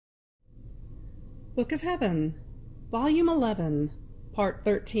Book of Heaven, Volume 11, Part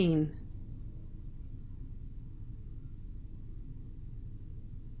 13.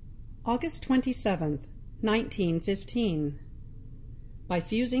 August 27th, 1915. By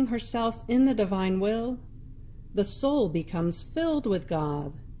fusing herself in the divine will, the soul becomes filled with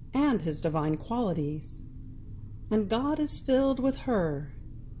God and his divine qualities, and God is filled with her.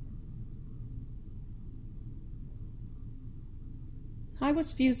 I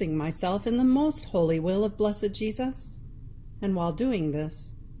was fusing myself in the most holy will of blessed Jesus, and while doing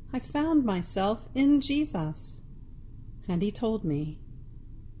this, I found myself in Jesus, and he told me,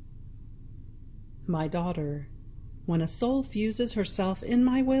 "My daughter, when a soul fuses herself in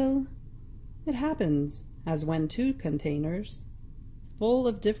my will, it happens as when two containers, full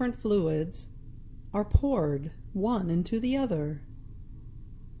of different fluids, are poured one into the other.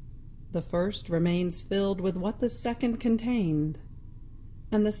 The first remains filled with what the second contained,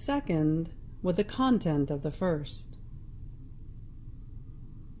 and the second with the content of the first.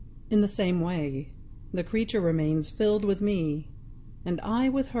 In the same way, the creature remains filled with me, and I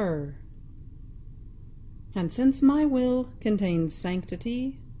with her. And since my will contains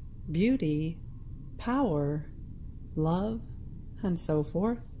sanctity, beauty, power, love, and so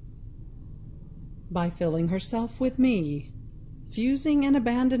forth, by filling herself with me, fusing and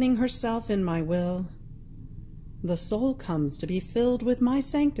abandoning herself in my will, the soul comes to be filled with my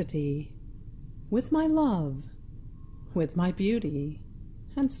sanctity, with my love, with my beauty,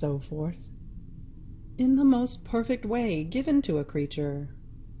 and so forth, in the most perfect way given to a creature.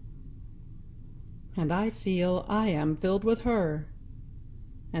 And I feel I am filled with her,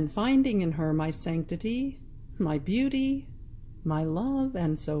 and finding in her my sanctity, my beauty, my love,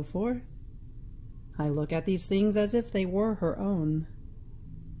 and so forth, I look at these things as if they were her own.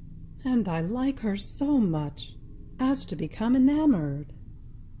 And I like her so much as to become enamored,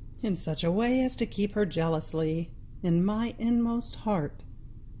 in such a way as to keep her jealously in my inmost heart,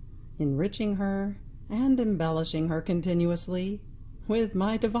 enriching her and embellishing her continuously with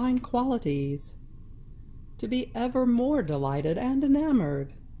my divine qualities, to be ever more delighted and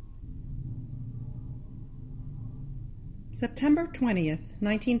enamored. September 20th,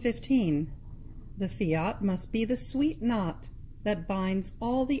 1915. The fiat must be the sweet knot that binds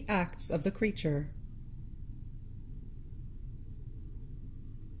all the acts of the creature.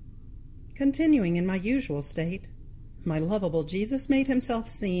 Continuing in my usual state, my lovable Jesus made himself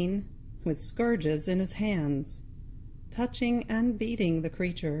seen with scourges in his hands, touching and beating the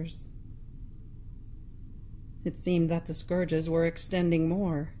creatures. It seemed that the scourges were extending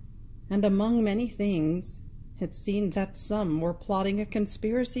more, and among many things, it seemed that some were plotting a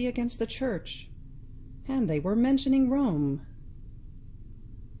conspiracy against the Church, and they were mentioning Rome.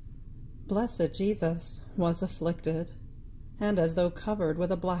 Blessed Jesus was afflicted, and as though covered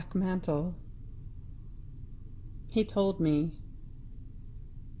with a black mantle. He told me,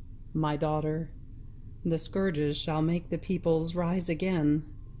 "My daughter, the scourges shall make the peoples rise again,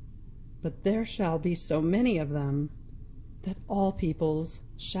 but there shall be so many of them that all peoples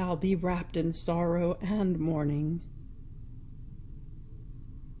shall be wrapped in sorrow and mourning.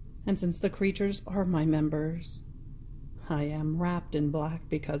 And since the creatures are my members, I am wrapped in black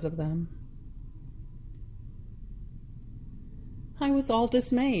because of them." I was all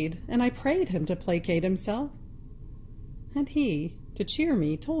dismayed, and I prayed him to placate himself. And he, to cheer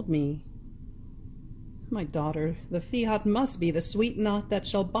me, told me, "My daughter, the fiat must be the sweet knot that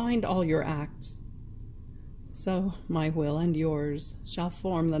shall bind all your acts. So my will and yours shall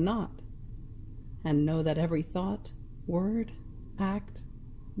form the knot, and know that every thought, word, act,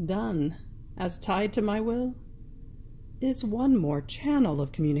 done as tied to my will, is one more channel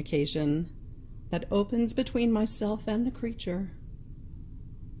of communication that opens between myself and the creature.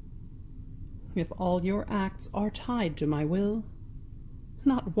 If all your acts are tied to my will,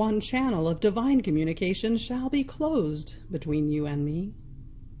 not one channel of divine communication shall be closed between you and me."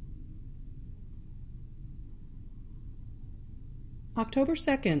 October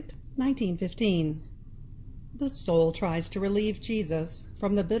 2nd, 1915. The soul tries to relieve Jesus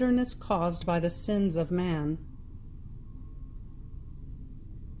from the bitterness caused by the sins of man.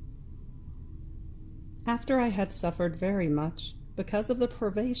 After I had suffered very much because of the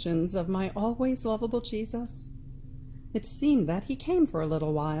privations of my always lovable Jesus, it seemed that he came for a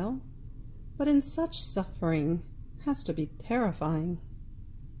little while, but in such suffering as to be terrifying.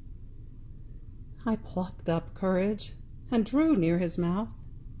 I plucked up courage and drew near his mouth,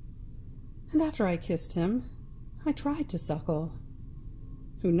 and after I kissed him, I tried to suckle.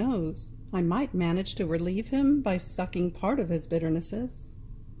 Who knows, I might manage to relieve him by sucking part of his bitternesses.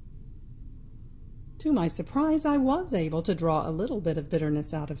 To my surprise, I was able to draw a little bit of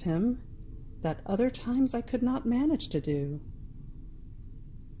bitterness out of him, that other times I could not manage to do.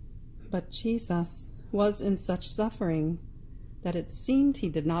 But Jesus was in such suffering that it seemed he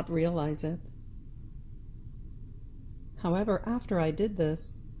did not realize it. However, after I did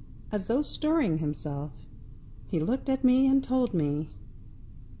this, as though stirring himself, he looked at me and told me,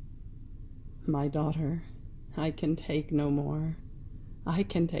 "My daughter, I can take no more. I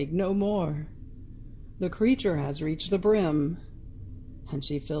can take no more. The creature has reached the brim, and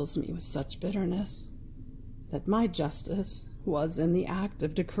she fills me with such bitterness that my justice was in the act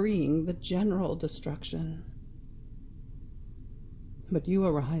of decreeing the general destruction. But you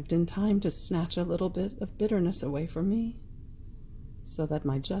arrived in time to snatch a little bit of bitterness away from me, so that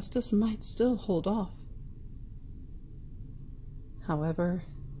my justice might still hold off. However,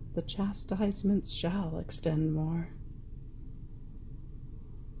 the chastisements shall extend more.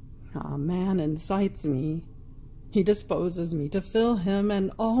 Man incites me. He disposes me to fill him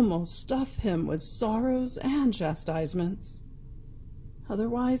and almost stuff him with sorrows and chastisements.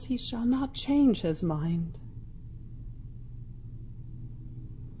 Otherwise he shall not change his mind.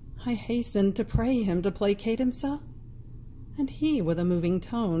 I hastened to pray him to placate himself, and he, with a moving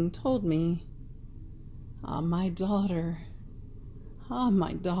tone, told me, my daughter,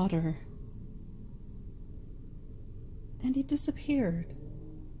 my daughter." And he disappeared.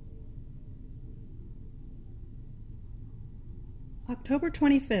 October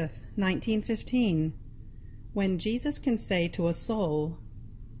 25th, 1915, when Jesus can say to a soul,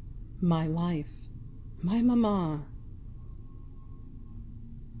 "My life, my mama."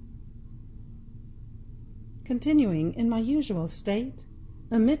 Continuing in my usual state,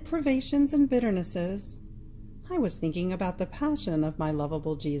 amid privations and bitternesses, I was thinking about the passion of my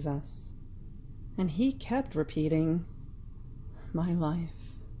lovable Jesus, and he kept repeating, "My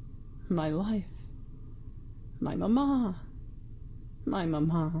life, my life, my mama, my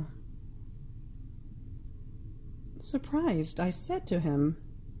mama." Surprised, I said to him,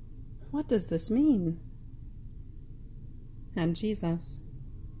 "What does this mean?" And Jesus,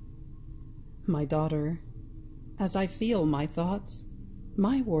 "My daughter, as I feel my thoughts,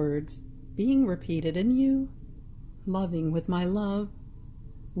 my words being repeated in you, loving with my love,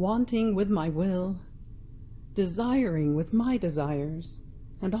 wanting with my will, desiring with my desires,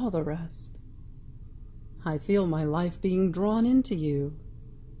 and all the rest, I feel my life being drawn into you,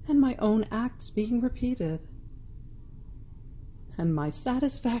 and my own acts being repeated. And my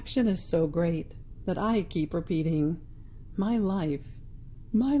satisfaction is so great that I keep repeating, 'My life,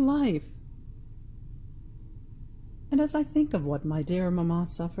 my life.' And as I think of what my dear mamma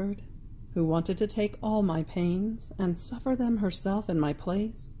suffered, who wanted to take all my pains and suffer them herself in my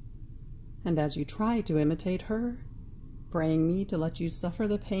place, and as you try to imitate her, praying me to let you suffer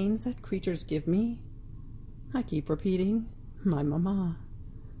the pains that creatures give me, I keep repeating, 'My mamma,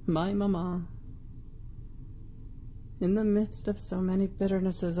 my mamma.' In the midst of so many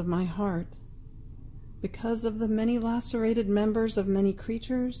bitternesses of my heart, because of the many lacerated members of many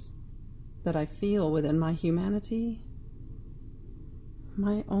creatures that I feel within my humanity,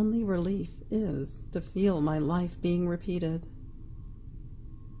 my only relief is to feel my life being repeated.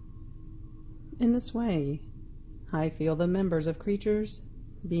 In this way, I feel the members of creatures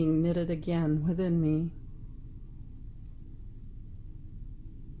being knitted again within me."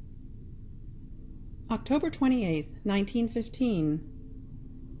 October 28th, 1915.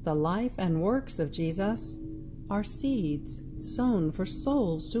 The life and works of Jesus are seeds sown for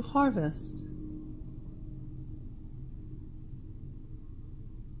souls to harvest.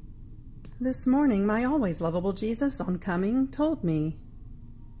 This morning my always lovable Jesus, on coming, told me,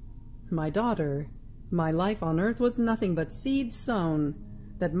 "My daughter, my life on earth was nothing but seeds sown,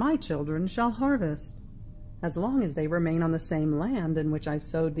 that my children shall harvest, as long as they remain on the same land in which I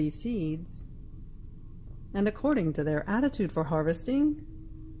sowed these seeds. And according to their attitude for harvesting,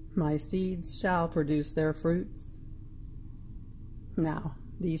 my seeds shall produce their fruits. Now,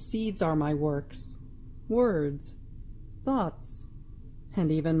 these seeds are my works, words, thoughts, and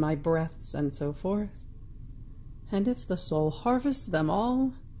even my breaths and so forth. And if the soul harvests them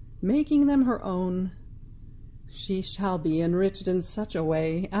all, making them her own, she shall be enriched in such a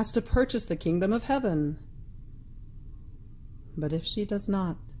way as to purchase the kingdom of heaven. But if she does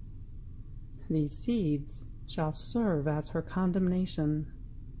not, these seeds shall serve as her condemnation."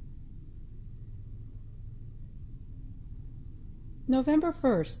 November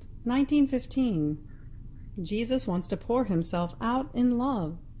 1st, 1915. Jesus wants to pour himself out in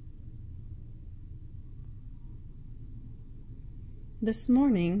love. This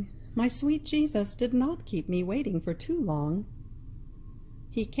morning, my sweet Jesus did not keep me waiting for too long.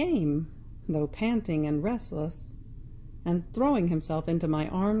 He came, though panting and restless, and throwing himself into my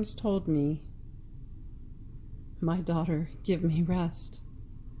arms, told me, My daughter, give me rest.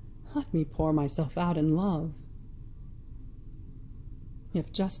 Let me pour myself out in love.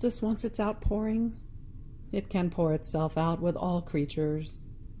 If justice wants its outpouring, it can pour itself out with all creatures.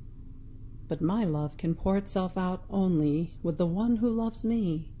 But my love can pour itself out only with the one who loves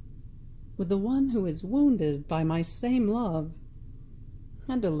me, with the one who is wounded by my same love,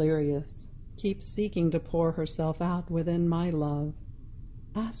 and delirious, keeps seeking to pour herself out within my love,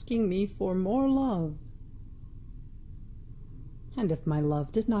 asking me for more love. And if my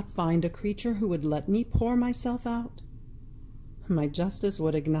love did not find a creature who would let me pour myself out, my justice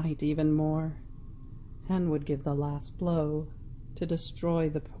would ignite even more, and would give the last blow to destroy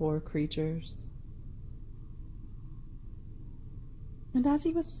the poor creatures. And as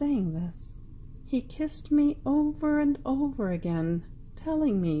he was saying this, he kissed me over and over again,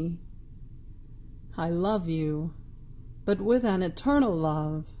 telling me, I love you, but with an eternal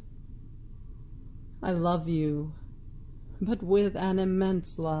love. I love you, but with an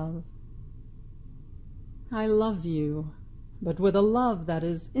immense love. I love you, but with a love that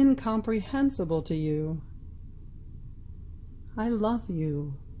is incomprehensible to you. I love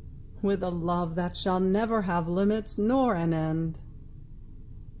you, with a love that shall never have limits nor an end.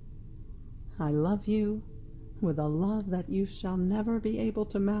 I love you, with a love that you shall never be able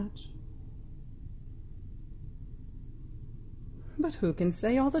to match. But who can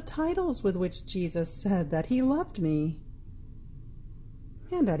say all the titles with which Jesus said that he loved me?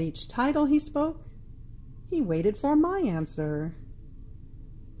 And at each title he spoke, he waited for my answer.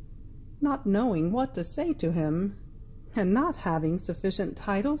 Not knowing what to say to him, and not having sufficient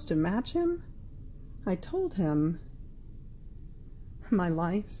titles to match him, I told him, My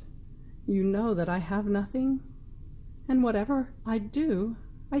life, you know that I have nothing, and whatever I do,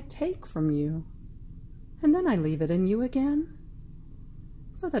 I take from you, and then I leave it in you again,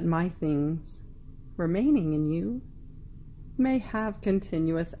 so that my things, remaining in you, may have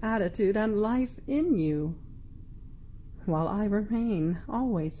continuous attitude and life in you, while I remain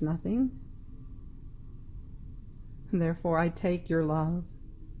always nothing. Therefore I take your love,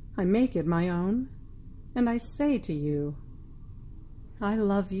 I make it my own, and I say to you, I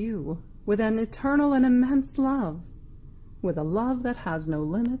love you with an eternal and immense love, with a love that has no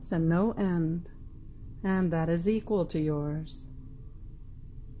limits and no end, and that is equal to yours.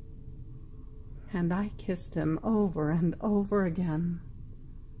 And I kissed him over and over again.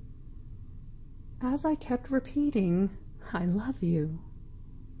 As I kept repeating, I love you,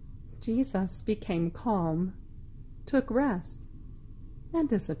 Jesus became calm, took rest, and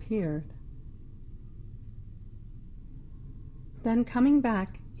disappeared. Then coming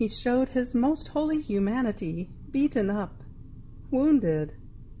back, he showed his most holy humanity, beaten up, wounded,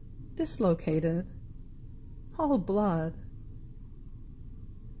 dislocated, all blood.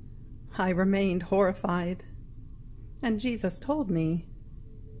 I remained horrified, and Jesus told me,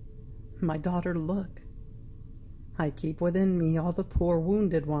 My daughter, look. I keep within me all the poor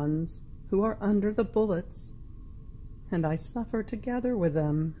wounded ones who are under the bullets, and I suffer together with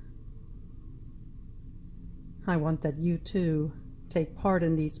them. I want that you, too, take part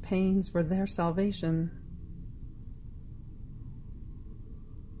in these pains for their salvation.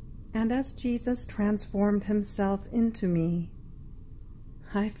 And as Jesus transformed himself into me,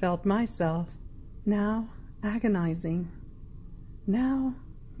 I felt myself now agonizing, now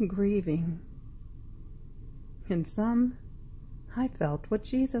grieving. In sum, I felt what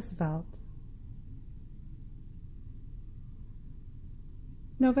Jesus felt.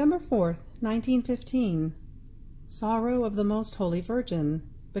 November 4th, 1915. Sorrow of the Most Holy Virgin,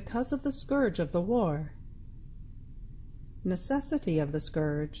 because of the scourge of the war. Necessity of the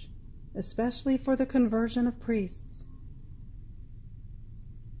scourge, especially for the conversion of priests.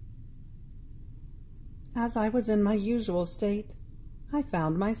 As I was in my usual state, I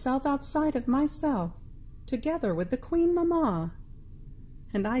found myself outside of myself, together with the Queen Mamma,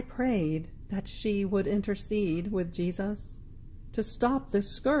 and I prayed that she would intercede with Jesus to stop the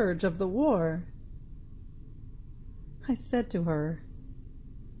scourge of the war. I said to her,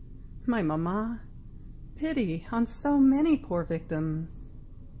 My Mamma, pity on so many poor victims.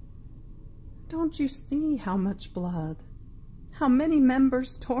 Don't you see how much blood, how many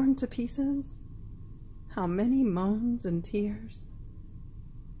members torn to pieces, how many moans and tears?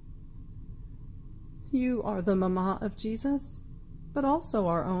 You are the Mamma of Jesus, but also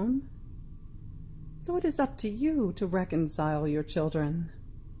our own. So it is up to you to reconcile your children.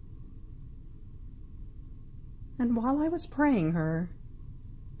 And while I was praying her,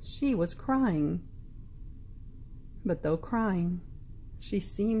 she was crying. But though crying, she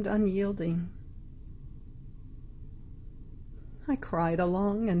seemed unyielding. I cried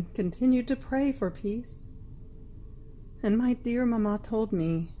along and continued to pray for peace, and my dear mamma told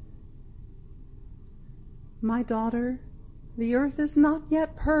me, "My daughter, the earth is not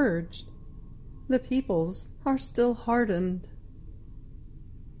yet purged. The peoples are still hardened.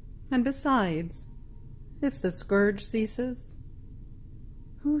 And besides, if the scourge ceases,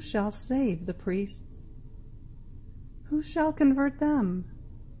 who shall save the priests? Who shall convert them?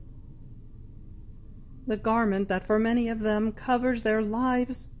 The garment that for many of them covers their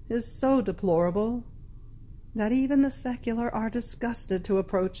lives is so deplorable that even the secular are disgusted to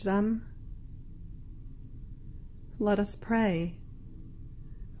approach them. Let us pray.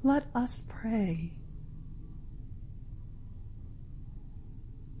 Let us pray."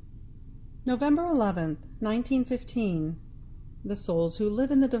 November 11th, 1915. The souls who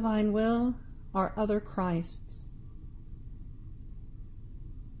live in the divine will are other Christs.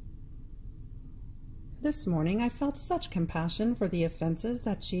 This morning I felt such compassion for the offenses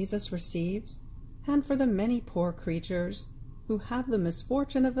that Jesus receives, and for the many poor creatures who have the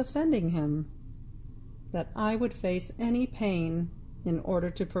misfortune of offending him, that I would face any pain in order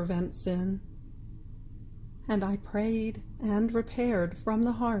to prevent sin. And I prayed and repaired from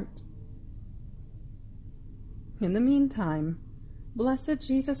the heart. In the meantime, blessed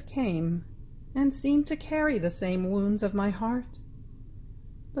Jesus came and seemed to carry the same wounds of my heart,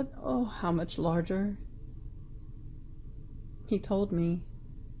 but oh, how much larger. He told me,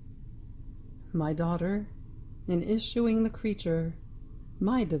 "My daughter, in issuing the creature,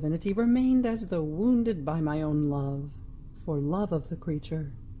 my divinity remained as though wounded by my own love, for love of the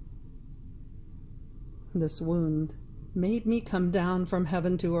creature. This wound made me come down from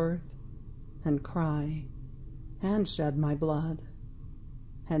heaven to earth, and cry, and shed my blood,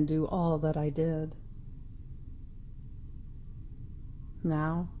 and do all that I did.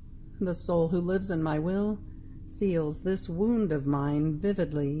 Now, the soul who lives in my will feels this wound of mine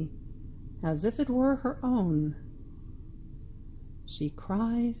vividly, as if it were her own. She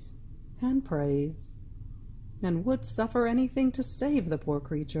cries and prays, and would suffer anything to save the poor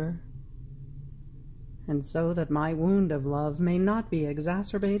creature. And so that my wound of love may not be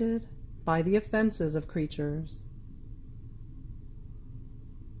exacerbated by the offenses of creatures.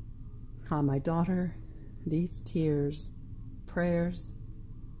 Ah, my daughter, these tears, prayers,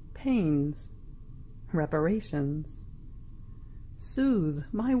 pains, reparations, soothe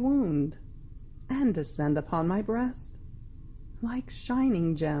my wound and descend upon my breast like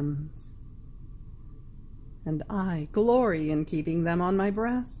shining gems. And I glory in keeping them on my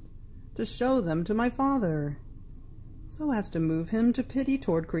breast to show them to my Father, so as to move him to pity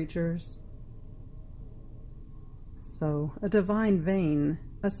toward creatures. So a divine vein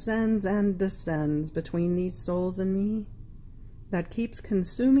ascends and descends between these souls and me, that keeps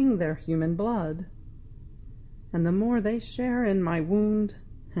consuming their human blood, and the more they share in my wound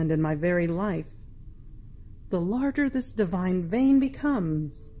and in my very life, the larger this divine vein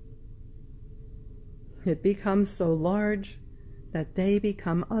becomes. It becomes so large that they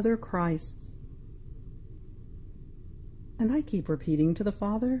become other Christs. And I keep repeating to the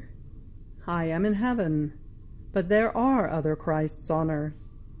Father, I am in heaven, but there are other Christs on earth,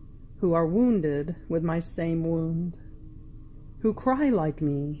 who are wounded with my same wound, who cry like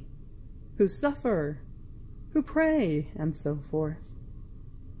me, who suffer, who pray, and so forth.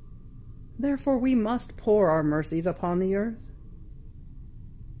 Therefore we must pour our mercies upon the earth.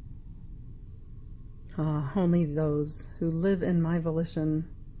 Ah, only those who live in my volition,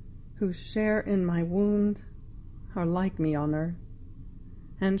 who share in my wound, are like me on earth,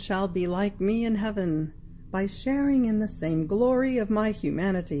 and shall be like me in heaven by sharing in the same glory of my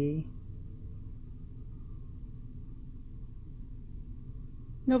humanity.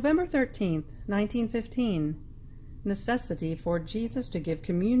 November 13th, 1915. Necessity for Jesus to give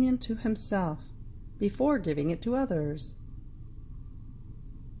communion to himself before giving it to others.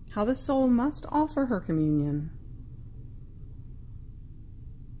 How the soul must offer her communion.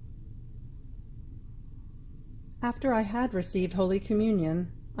 After I had received Holy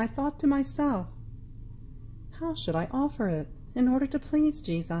Communion, I thought to myself, how should I offer it in order to please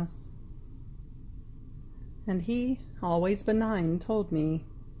Jesus? And he, always benign, told me,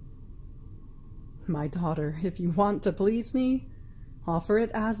 "My daughter, if you want to please me, offer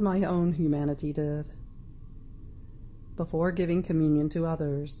it as my own humanity did." Before giving communion to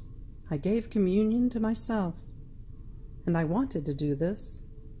others, I gave communion to myself, and I wanted to do this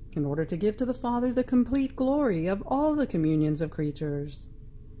in order to give to the Father the complete glory of all the communions of creatures,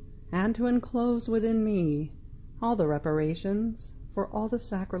 and to enclose within me all the reparations for all the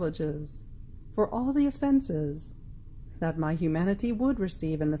sacrileges, for all the offenses that my humanity would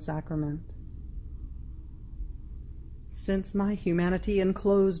receive in the sacrament. Since my humanity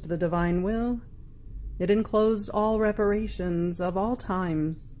enclosed the divine will, It enclosed all reparations of all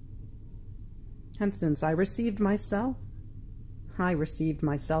times. And since I received myself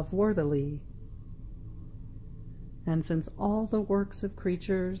worthily. And since all the works of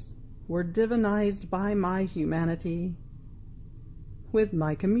creatures were divinized by my humanity, with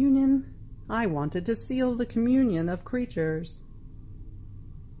my communion, I wanted to seal the communion of creatures.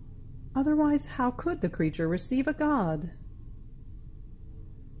 Otherwise, how could the creature receive a God?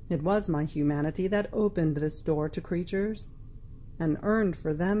 It was my humanity that opened this door to creatures, and earned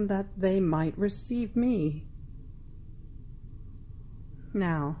for them that they might receive me.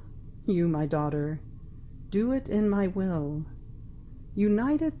 Now, you, my daughter, do it in my will.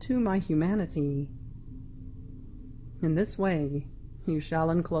 Unite it to my humanity. In this way, you shall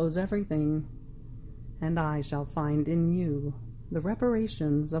enclose everything, and I shall find in you the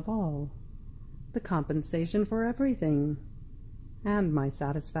reparations of all, the compensation for everything, and my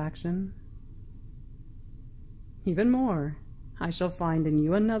satisfaction. Even more, I shall find in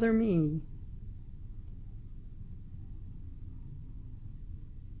you another me.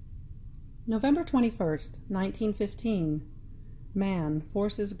 November 21st, 1915. Man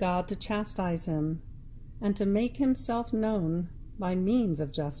forces God to chastise him and to make himself known by means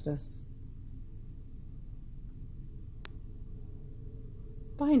of justice.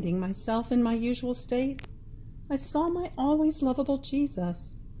 Finding myself in my usual state, I saw my always lovable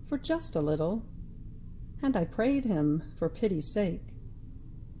Jesus for just a little, and I prayed him, for pity's sake,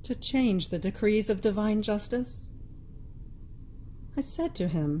 to change the decrees of divine justice. I said to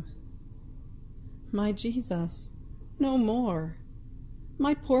him, "My Jesus, no more.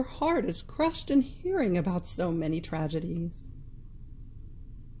 My poor heart is crushed in hearing about so many tragedies.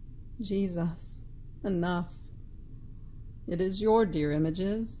 Jesus, enough. It is your dear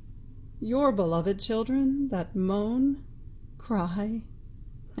images, your beloved children, that moan, cry,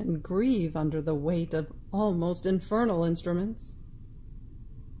 and grieve under the weight of almost infernal instruments."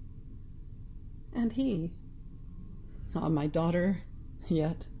 And he, "Ah, my daughter,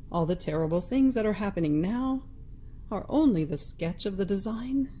 yet all the terrible things that are happening now are only the sketch of the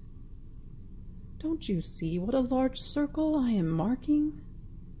design. Don't you see what a large circle I am marking?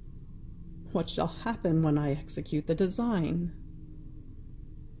 What shall happen when I execute the design?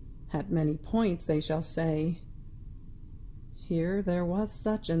 At many points they shall say, 'Here there was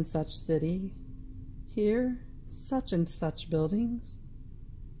such and such city, here such and such buildings.'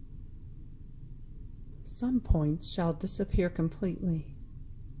 Some points shall disappear completely.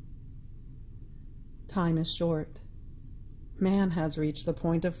 Time is short. Man has reached the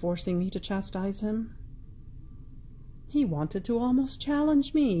point of forcing me to chastise him. He wanted to almost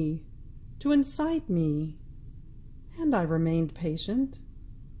challenge me, to incite me, and I remained patient.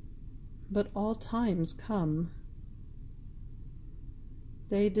 But all times come.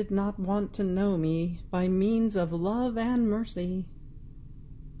 They did not want to know me by means of love and mercy.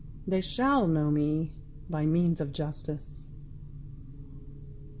 They shall know me by means of justice.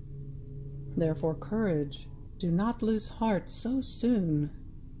 Therefore, courage. Do not lose heart so soon.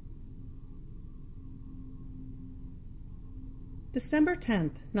 December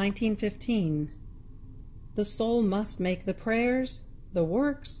 10th, 1915. The soul must make the prayers, the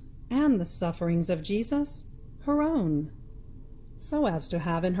works, and the sufferings of Jesus her own, so as to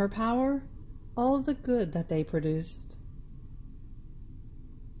have in her power all the good that they produced.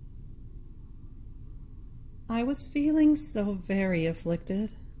 I was feeling so very afflicted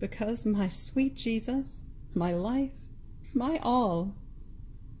because my sweet Jesus, my life, my all,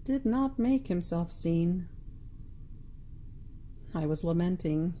 did not make himself seen. I was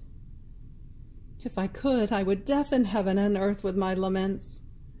lamenting. If I could, I would deafen heaven and earth with my laments,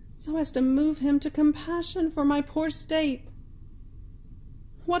 so as to move him to compassion for my poor state.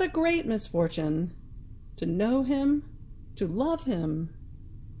 What a great misfortune! To know him, to love him,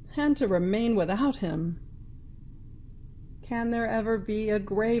 and to remain without him. Can there ever be a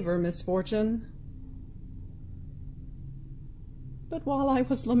graver misfortune? But while I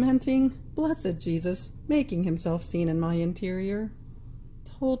was lamenting, blessed Jesus, making himself seen in my interior,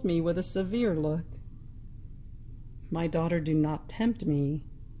 told me with a severe look, "My daughter, do not tempt me.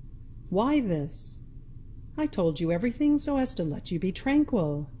 Why this? I told you everything so as to let you be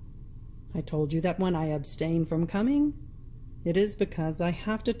tranquil. I told you that when I abstain from coming, it is because I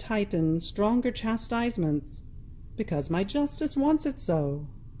have to tighten stronger chastisements, because my justice wants it so.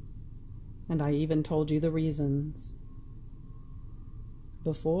 And I even told you the reasons.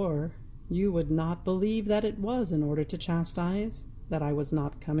 Before, you would not believe that it was in order to chastise, that I was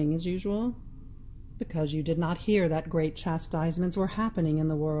not coming as usual, because you did not hear that great chastisements were happening in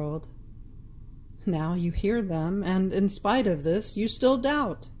the world. Now you hear them, and in spite of this, you still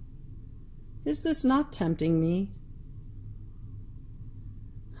doubt. Is this not tempting me?"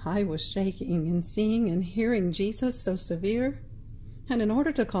 I was shaking in seeing and hearing Jesus so severe, and in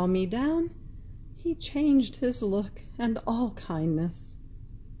order to calm me down, he changed his look and all kindness,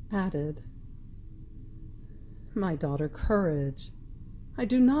 added, "My daughter, courage. I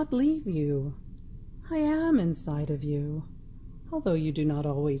do not leave you. I am inside of you, although you do not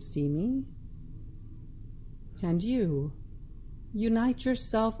always see me. And you, unite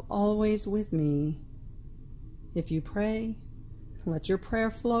yourself always with me. If you pray, let your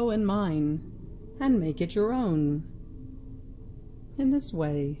prayer flow in mine, and make it your own. In this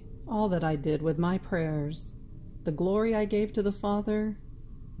way, all that I did with my prayers, the glory I gave to the Father,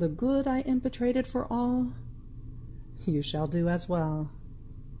 the good I impetrated for all, you shall do as well.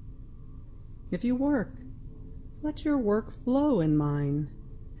 If you work, let your work flow in mine,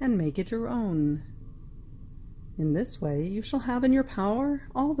 and make it your own. In this way you shall have in your power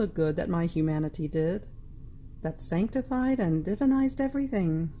all the good that my humanity did, that sanctified and divinized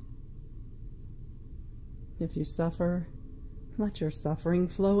everything. If you suffer, let your suffering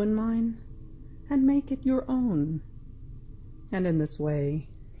flow in mine, and make it your own. And in this way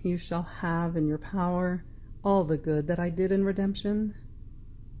you shall have in your power all the good that I did in redemption.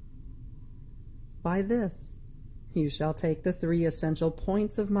 By this you shall take the 3 essential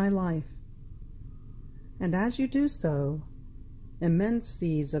points of my life, and as you do so, immense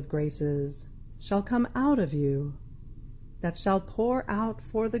seas of graces shall come out of you, that shall pour out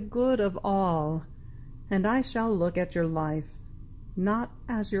for the good of all, and I shall look at your life, not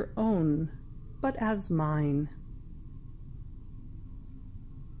as your own, but as mine.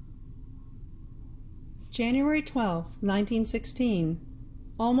 January 12, 1916.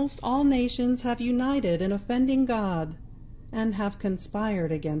 Almost all nations have united in offending God, and have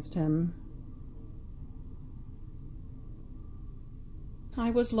conspired against him.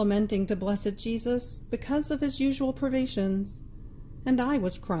 I was lamenting to blessed Jesus because of his usual privations, and I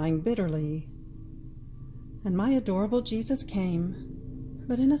was crying bitterly. And my adorable Jesus came,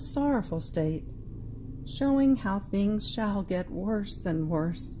 but in a sorrowful state, showing how things shall get worse and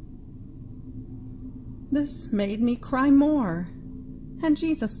worse. This made me cry more, and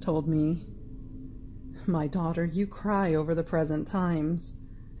Jesus told me, "My daughter, you cry over the present times,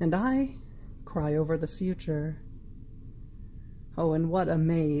 and I cry over the future. Oh, in what a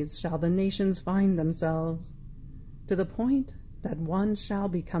maze shall the nations find themselves, to the point that one shall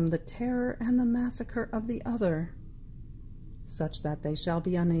become the terror and the massacre of the other, such that they shall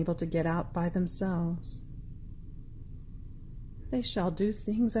be unable to get out by themselves. They shall do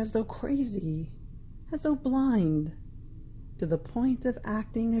things as though crazy, as though blind, to the point of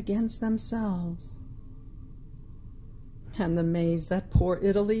acting against themselves. And the maze that poor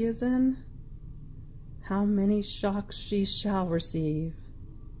Italy is in, how many shocks she shall receive.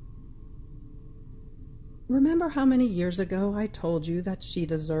 Remember how many years ago I told you that she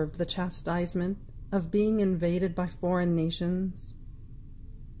deserved the chastisement of being invaded by foreign nations?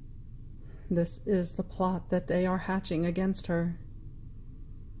 This is the plot that they are hatching against her.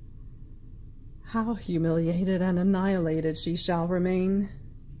 How humiliated and annihilated she shall remain.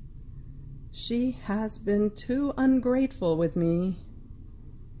 She has been too ungrateful with me.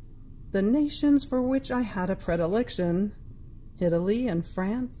 The nations for which I had a predilection, Italy and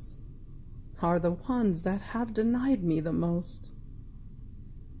France, are the ones that have denied me the most.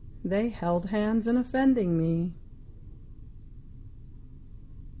 They held hands in offending me.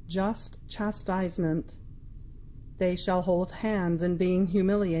 Just chastisement. They shall hold hands in being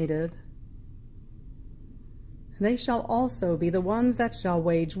humiliated. They shall also be the ones that shall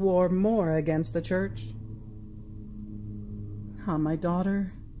wage war more against the church. Ah, my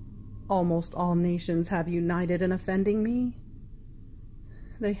daughter, almost all nations have united in offending me.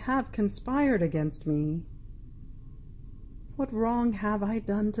 They have conspired against me. What wrong have I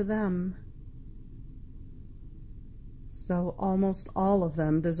done to them? So almost all of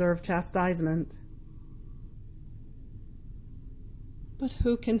them deserve chastisement. But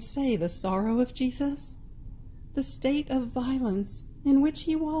who can say the sorrow of Jesus? The state of violence in which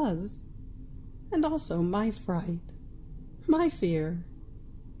he was, and also my fright, my fear.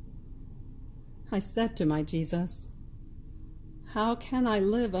 I said to my Jesus, "How can I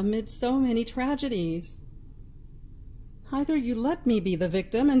live amid so many tragedies? Either you let me be the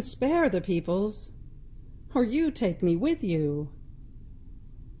victim and spare the peoples, or you take me with you."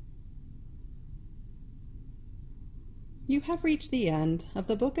 You have reached the end of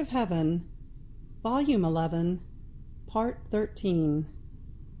the Book of Heaven, Volume 11, Part 13.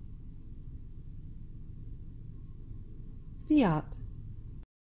 Fiat.